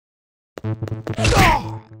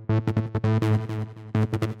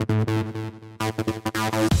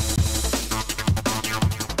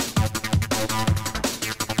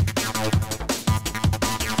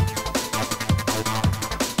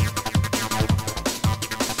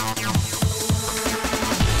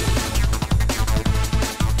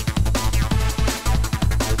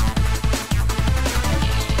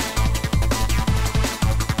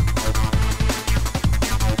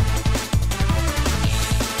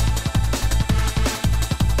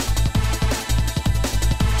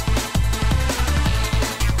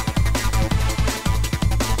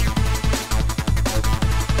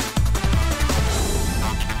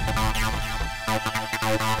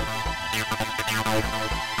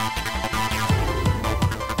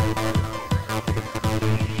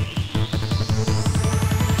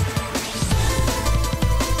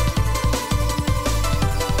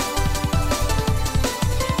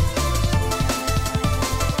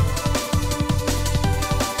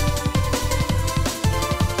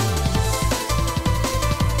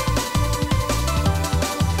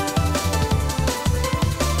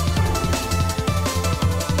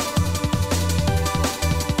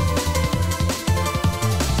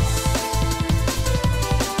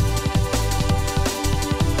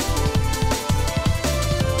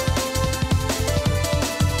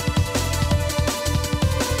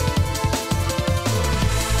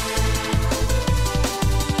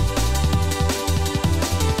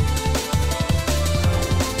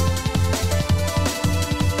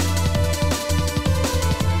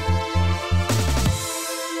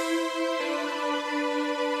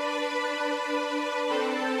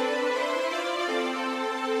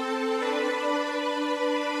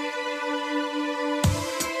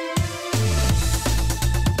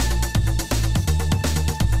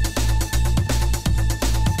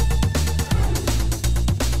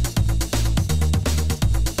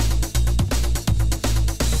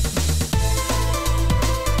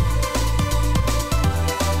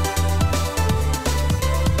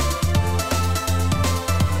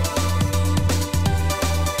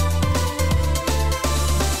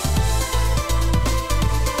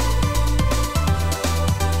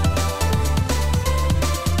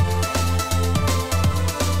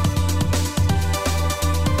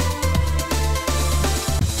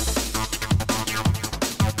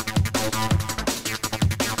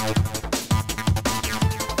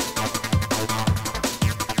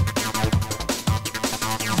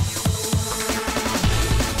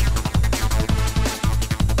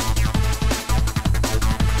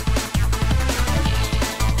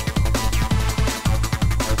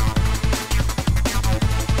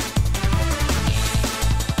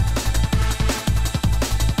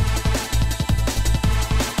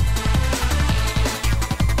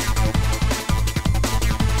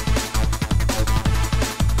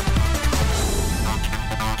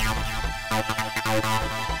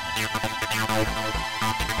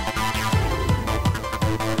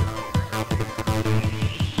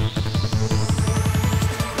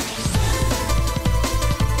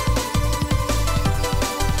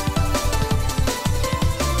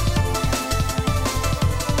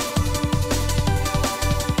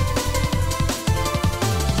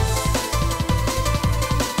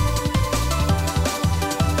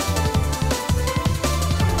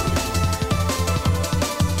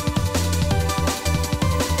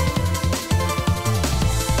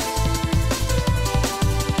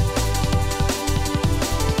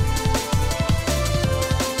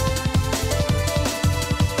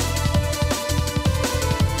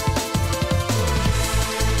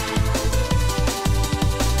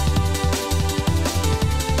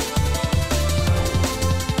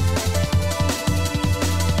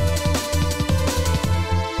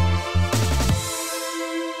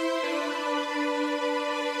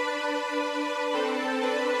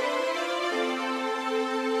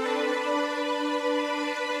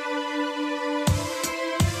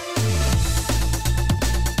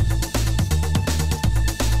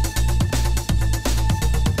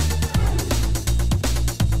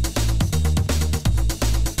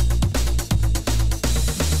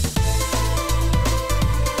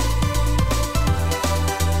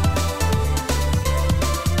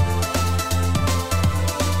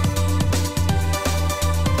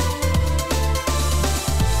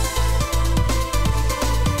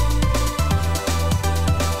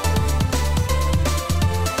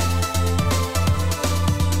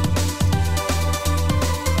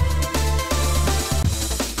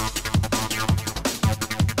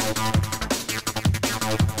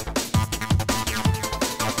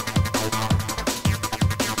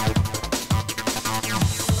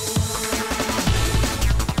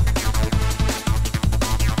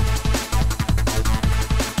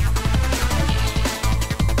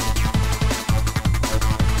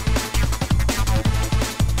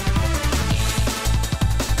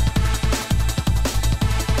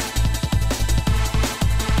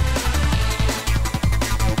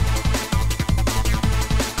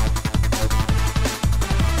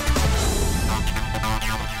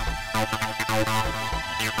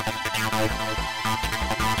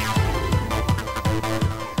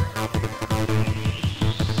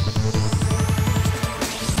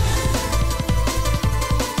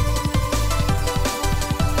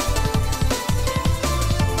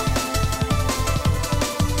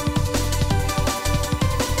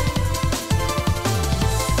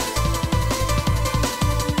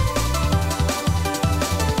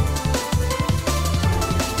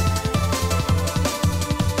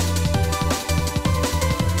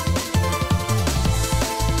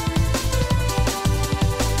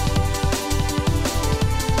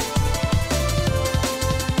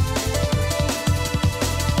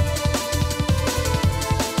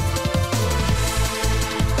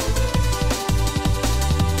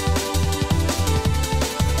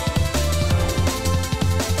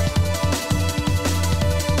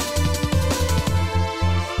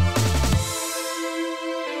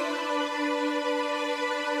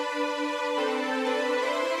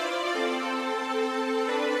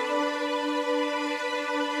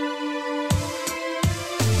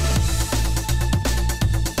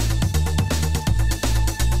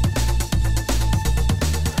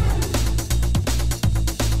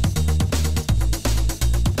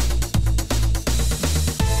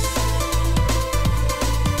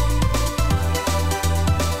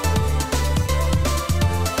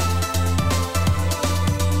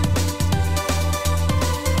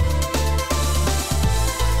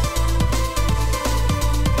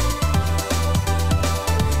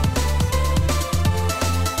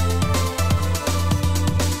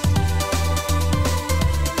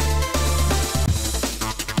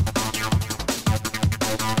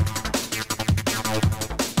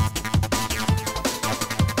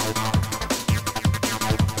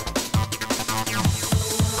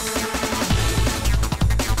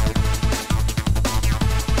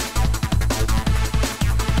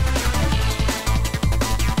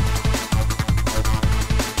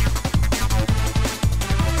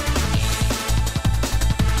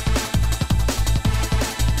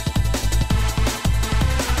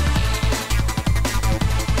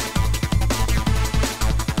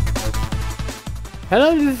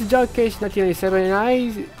Hello, this is JockCase1997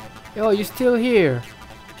 and Oh, you're still here.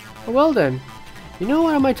 Oh, well then. You know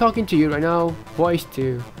why am I talking to you right now? Voice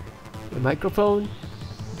to the microphone?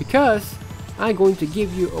 Because I'm going to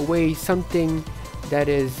give you away something that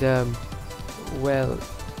is, well,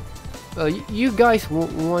 you guys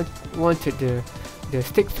wanted the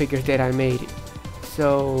stick figures that I made.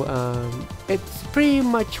 So, it's pretty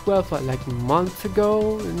much, well, for like months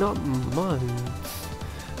ago, not months,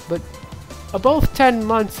 but about 10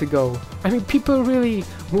 months ago. I mean, people really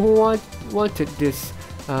wanted this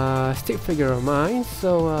stick figure of mine,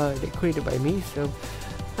 so they created by me. So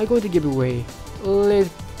I'm going to give away,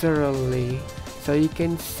 literally. So you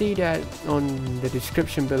can see that on the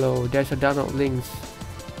description below. There's a download links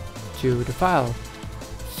to the file.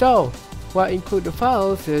 So what include the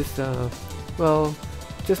files is, well,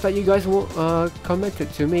 just like you guys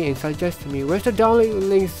commented to me and suggested me, where's the download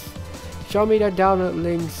links? Show me the download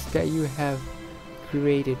links that you have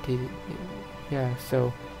created. Yeah,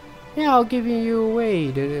 so yeah, I'll give you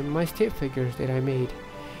away my stick figures that I made.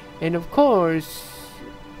 And of course,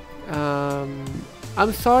 I'm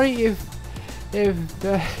sorry if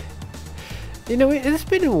you know, it's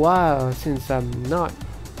been a while since I'm not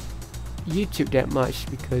YouTube that much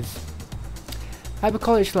because I have a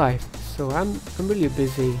college life, so I'm really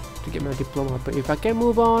busy to get my diploma. But if I can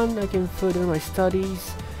move on, I can further my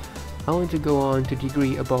studies. I want to go on to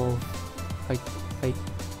degree above,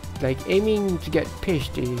 like aiming to get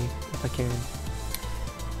PhD if I can.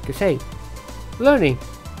 Cause hey, learning,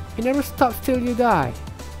 it never stops till you die.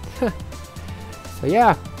 So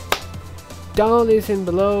yeah, download this in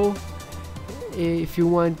below if you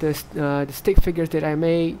want the stick figures that I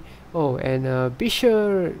made. Oh, and be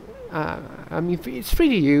sure, I mean, it's free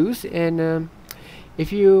to use, and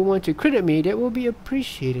if you want to credit me, that will be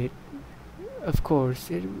appreciated. Of course,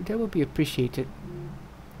 that will be appreciated.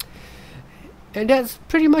 And that's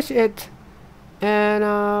pretty much it. And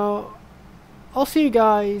I'll see you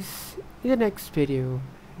guys in the next video.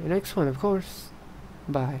 The next one, of course.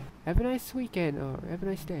 Bye. Have a nice weekend or have a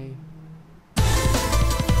nice day.